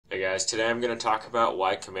guys, today I'm going to talk about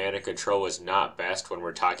why command and control is not best when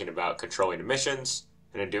we're talking about controlling emissions.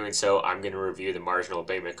 And in doing so, I'm going to review the marginal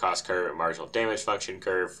abatement cost curve and marginal damage function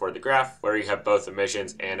curve for the graph, where you have both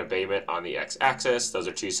emissions and abatement on the x-axis. Those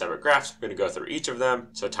are two separate graphs. I'm going to go through each of them.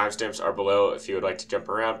 So timestamps are below if you would like to jump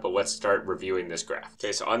around, but let's start reviewing this graph.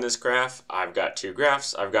 Okay, so on this graph, I've got two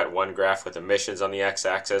graphs. I've got one graph with emissions on the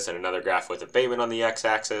x-axis and another graph with abatement on the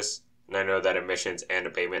x-axis. And I know that emissions and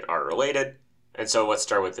abatement are related. And so let's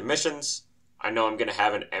start with emissions. I know I'm going to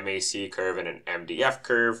have an MAC curve and an MDF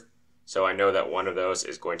curve. So I know that one of those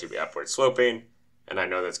is going to be upward sloping, and I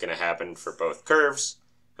know that's going to happen for both curves.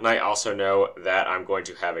 And I also know that I'm going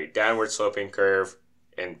to have a downward sloping curve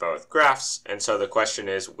in both graphs. And so the question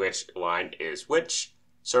is, which line is which?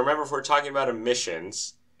 So remember, if we're talking about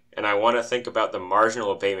emissions, and I want to think about the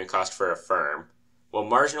marginal abatement cost for a firm, well,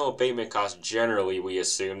 marginal abatement cost, generally, we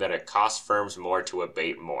assume that it costs firms more to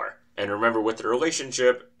abate more. And remember, with the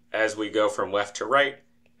relationship, as we go from left to right,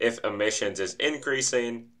 if emissions is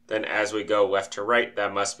increasing, then as we go left to right,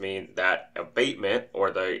 that must mean that abatement,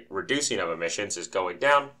 or the reducing of emissions, is going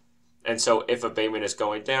down. And so if abatement is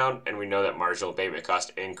going down, and we know that marginal abatement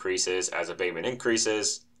cost increases as abatement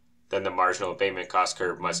increases, then the marginal abatement cost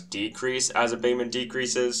curve must decrease as abatement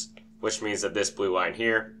decreases, which means that this blue line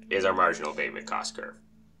here is our marginal abatement cost curve.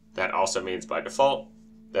 That also means by default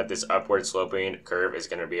that this upward sloping curve is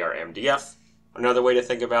going to be our MDF. Another way to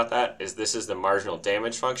think about that is this is the marginal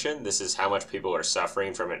damage function. This is how much people are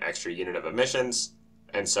suffering from an extra unit of emissions.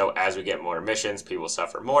 And so as we get more emissions, people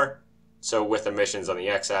suffer more. So with emissions on the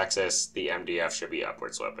x-axis, the MDF should be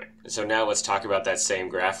upward sloping. And so now let's talk about that same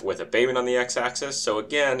graph with abatement on the x-axis. So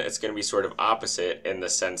again, it's going to be sort of opposite in the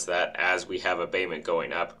sense that as we have abatement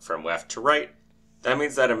going up from left to right, that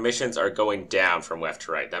means that emissions are going down from left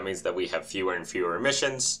to right. That means that we have fewer and fewer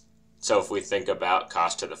emissions. So if we think about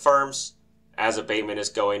cost to the firms, as abatement is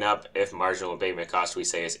going up, if marginal abatement cost we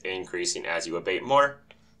say is increasing as you abate more,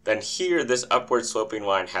 then here this upward sloping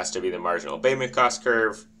line has to be the marginal abatement cost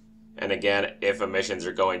curve. And again, if emissions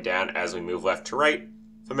are going down as we move left to right,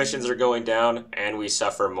 if emissions are going down and we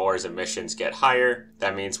suffer more as emissions get higher,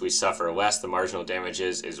 that means we suffer less. The marginal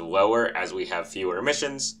damages is lower as we have fewer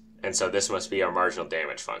emissions. And so this must be our marginal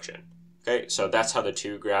damage function. Okay, so that's how the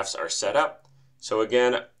two graphs are set up. So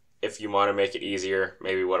again, if you want to make it easier,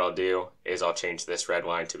 maybe what I'll do is I'll change this red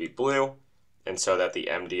line to be blue, and so that the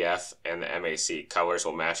MDF and the MAC colors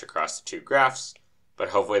will match across the two graphs. But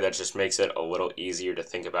hopefully that just makes it a little easier to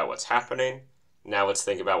think about what's happening. Now let's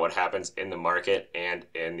think about what happens in the market and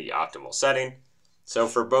in the optimal setting. So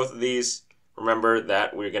for both of these, remember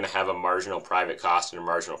that we're going to have a marginal private cost and a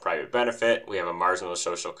marginal private benefit. We have a marginal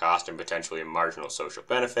social cost and potentially a marginal social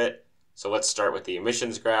benefit. So let's start with the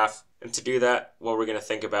emissions graph. And to do that, what we're going to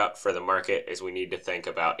think about for the market is we need to think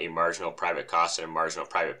about a marginal private cost and a marginal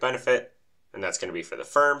private benefit. And that's going to be for the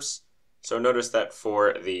firms. So notice that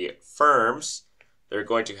for the firms, they're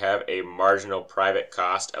going to have a marginal private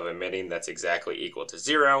cost of emitting that's exactly equal to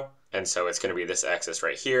 0. And so it's going to be this axis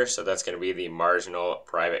right here. So that's going to be the marginal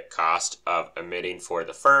private cost of emitting for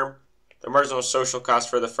the firm. The marginal social cost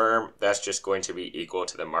for the firm, that's just going to be equal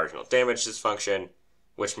to the marginal damages function,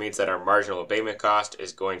 which means that our marginal abatement cost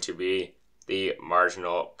is going to be the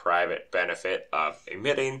marginal private benefit of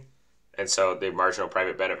emitting. And so the marginal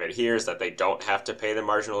private benefit here is that they don't have to pay the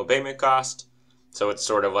marginal abatement cost. So it's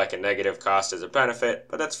sort of like a negative cost as a benefit,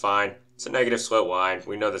 but that's fine. It's a negative slope line.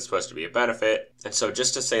 We know that's supposed to be a benefit. And so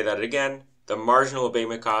just to say that again, the marginal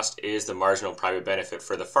abatement cost is the marginal private benefit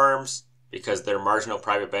for the firms because their marginal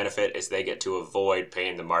private benefit is they get to avoid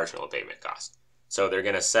paying the marginal abatement cost. So they're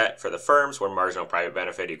going to set for the firms where marginal private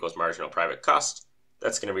benefit equals marginal private cost.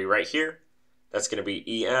 That's going to be right here. That's going to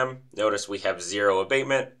be EM. Notice we have 0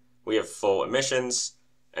 abatement. We have full emissions.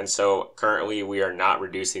 And so currently we are not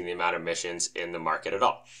reducing the amount of emissions in the market at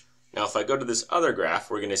all. Now if I go to this other graph,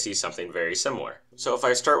 we're going to see something very similar. So if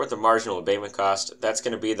I start with the marginal abatement cost, that's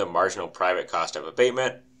going to be the marginal private cost of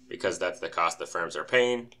abatement because that's the cost the firms are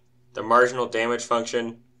paying. The marginal damage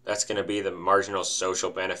function, that's going to be the marginal social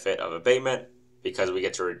benefit of abatement because we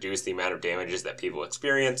get to reduce the amount of damages that people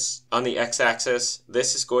experience. On the x-axis,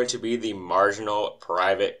 this is going to be the marginal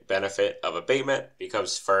private benefit of abatement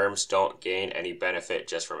because firms don't gain any benefit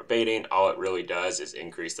just from abating. All it really does is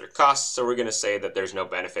increase their costs. So we're going to say that there's no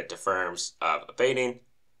benefit to firms of abating.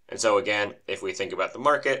 And so again, if we think about the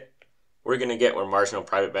market, we're going to get where marginal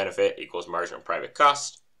private benefit equals marginal private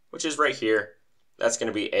cost, which is right here. That's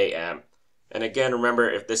going to be AM. And again, remember,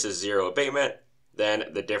 if this is 0 abatement, then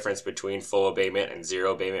the difference between full abatement and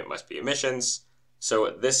 0 abatement must be emissions. So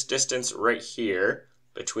this distance right here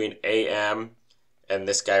between AM and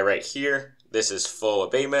this guy right here, this is full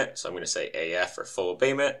abatement. So I'm going to say AF for full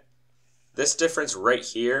abatement. This difference right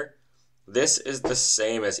here, this is the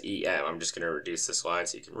same as EM. I'm just going to reduce this line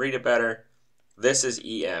so you can read it better. This is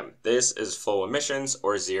EM. This is full emissions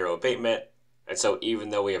or zero abatement. And so even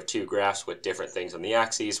though we have two graphs with different things on the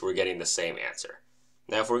axes, we're getting the same answer.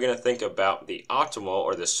 Now, if we're going to think about the optimal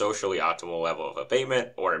or the socially optimal level of abatement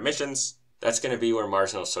or emissions, that's going to be where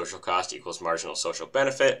marginal social cost equals marginal social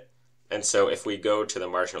benefit. And so if we go to the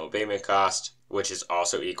marginal abatement cost, which is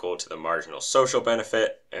also equal to the marginal social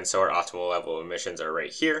benefit, and so our optimal level of emissions are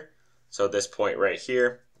right here. So this point right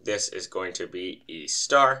here, this is going to be E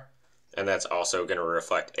star, and that's also going to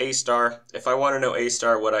reflect A star. If I want to know A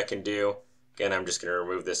star, what I can do, again, I'm just going to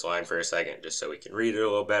remove this line for a second just so we can read it a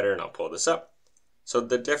little better, and I'll pull this up. So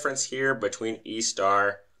the difference here between E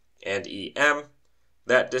star and EM,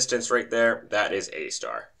 that distance right there, that is A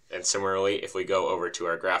star. And similarly, if we go over to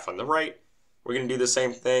our graph on the right, we're going to do the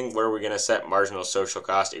same thing where we're going to set marginal social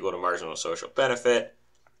cost equal to marginal social benefit,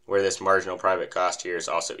 where this marginal private cost here is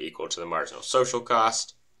also equal to the marginal social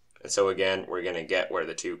cost. And so again, we're going to get where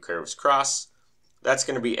the two curves cross. That's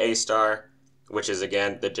going to be A star, which is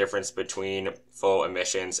again the difference between full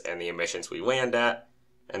emissions and the emissions we land at.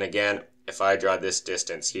 And again, if I draw this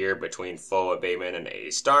distance here between full abatement and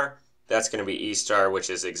A star, that's going to be E star, which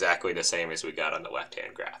is exactly the same as we got on the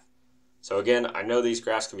left-hand graph. So again, I know these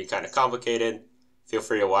graphs can be kind of complicated. Feel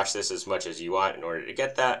free to watch this as much as you want in order to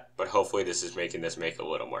get that, but hopefully this is making this make a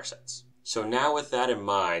little more sense. So now with that in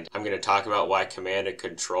mind, I'm going to talk about why command and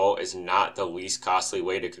control is not the least costly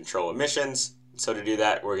way to control emissions. So to do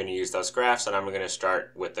that, we're going to use those graphs, and I'm going to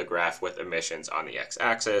start with the graph with emissions on the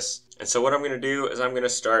x-axis. And so what I'm going to do is I'm going to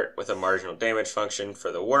start with a marginal damage function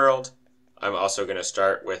for the world. I'm also going to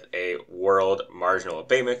start with a world marginal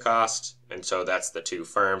abatement cost, and so that's the two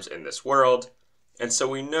firms in this world. And so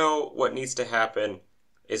we know what needs to happen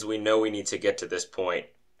is we know we need to get to this point,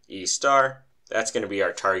 E star. That's going to be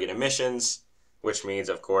our target emissions, which means,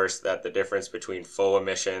 of course, that the difference between full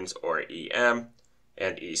emissions, or EM,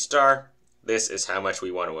 and E star, this is how much we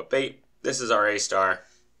want to abate. This is our A star,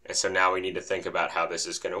 and so now we need to think about how this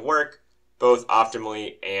is going to work, both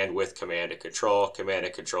optimally and with command and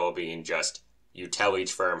control being just you tell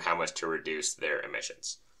each firm how much to reduce their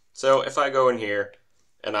emissions. So if I go in here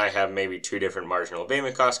and I have maybe two different marginal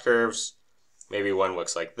abatement cost curves, maybe one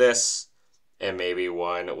looks like this, and maybe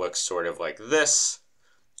one looks sort of like this,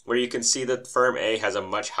 where you can see that firm A has a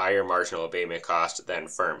much higher marginal abatement cost than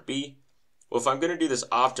firm B. Well, if I'm going to do this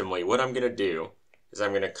optimally, what I'm going to do is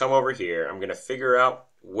I'm going to come over here, I'm going to figure out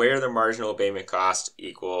where the marginal abatement cost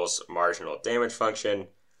equals marginal damage function,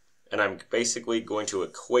 and I'm basically going to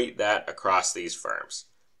equate that across these firms.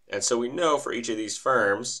 And so we know for each of these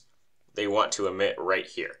firms, they want to emit right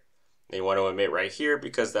here. They want to emit right here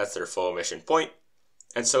because that's their full emission point.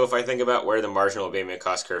 And so if I think about where the marginal abatement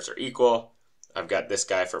cost curves are equal, I've got this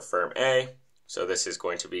guy for firm A, so this is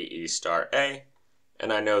going to be E star A,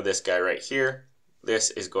 and I know this guy right here,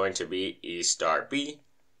 this is going to be E star B.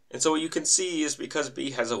 And so what you can see is because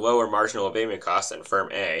B has a lower marginal abatement cost than firm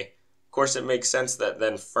A, of course it makes sense that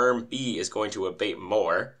then firm B is going to abate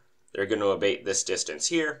more. They're going to abate this distance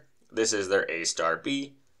here. This is their A star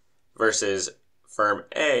B, versus firm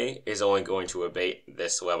A is only going to abate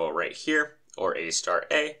this level right here, or A star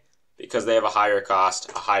A, because they have a higher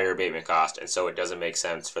cost, a higher abatement cost, and so it doesn't make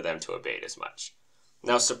sense for them to abate as much.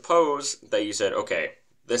 Now suppose that you said, okay,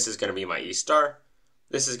 this is going to be my E star,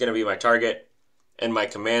 this is going to be my target, and my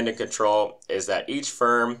command and control is that each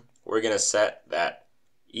firm, we're going to set that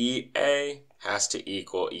EA has to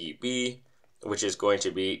equal EB, which is going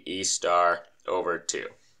to be E star over 2.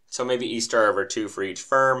 So maybe E star over 2 for each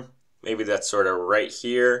firm. Maybe that's sort of right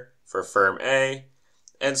here for firm A,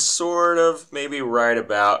 and sort of maybe right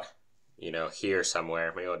about, here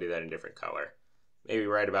somewhere. Maybe I'll do that in a different color. Maybe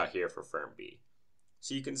right about here for firm B.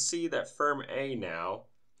 So you can see that firm A now,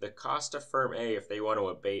 the cost of firm A, if they want to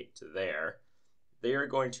abate to there, they are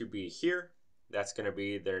going to be here. That's going to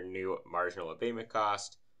be their new marginal abatement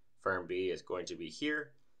cost. Firm B is going to be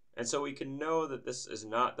here. And so we can know that this is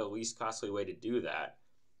not the least costly way to do that,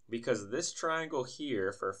 because this triangle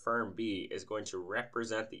here for firm B is going to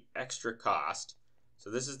represent the extra cost. So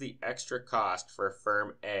this is the extra cost for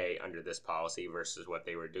firm A under this policy versus what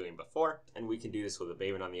they were doing before. And we can do this with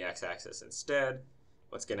abatement on the x-axis instead.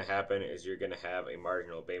 What's going to happen is you're going to have a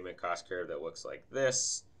marginal abatement cost curve that looks like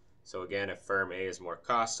this. So again, if firm A is more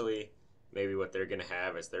costly, maybe what they're going to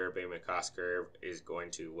have is their abatement cost curve is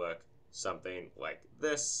going to look something like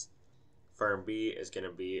this. Firm B is going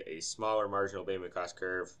to be a smaller marginal abatement cost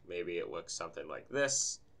curve. Maybe it looks something like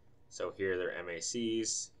this. So here are their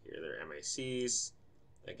MACs, here are their MACs.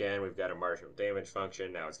 Again, we've got a marginal damage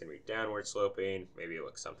function. Now it's going to be downward sloping. Maybe it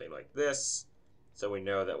looks something like this. So we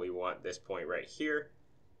know that we want this point right here.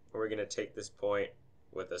 We're going to take this point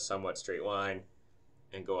with a somewhat straight line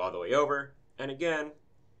and go all the way over. And again,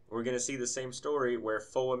 we're going to see the same story where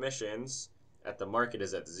full emissions at the market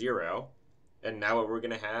is at 0. And now what we're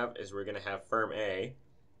going to have is we're going to have firm A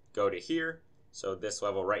go to here. So this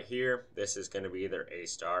level right here, this is going to be their A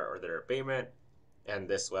star or their abatement. And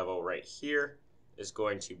this level right here is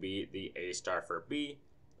going to be the A star for B.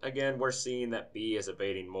 Again, we're seeing that B is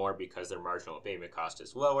abating more because their marginal abatement cost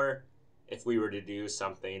is lower. If we were to do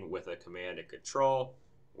something with a command and control,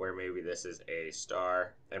 where maybe this is A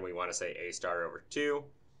star, and we want to say A star over 2,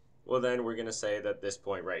 well then we're going to say that this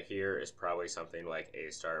point right here is probably something like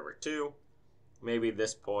A star over 2. Maybe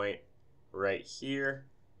this point right here,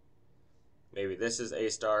 maybe this is A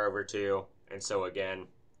star over 2. And so again,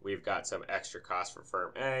 we've got some extra cost for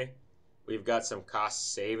firm A. We've got some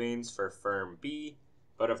cost savings for firm B.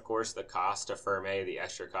 But of course, the cost of firm A, the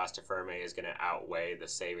extra cost of firm A is going to outweigh the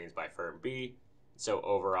savings by firm B. So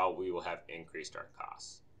overall, we will have increased our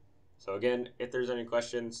costs. So again, if there's any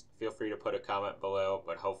questions, feel free to put a comment below.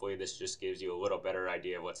 But hopefully this just gives you a little better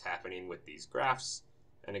idea of what's happening with these graphs.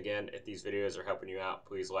 And again, if these videos are helping you out,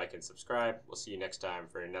 please like and subscribe. We'll see you next time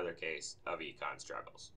for another case of econ struggles.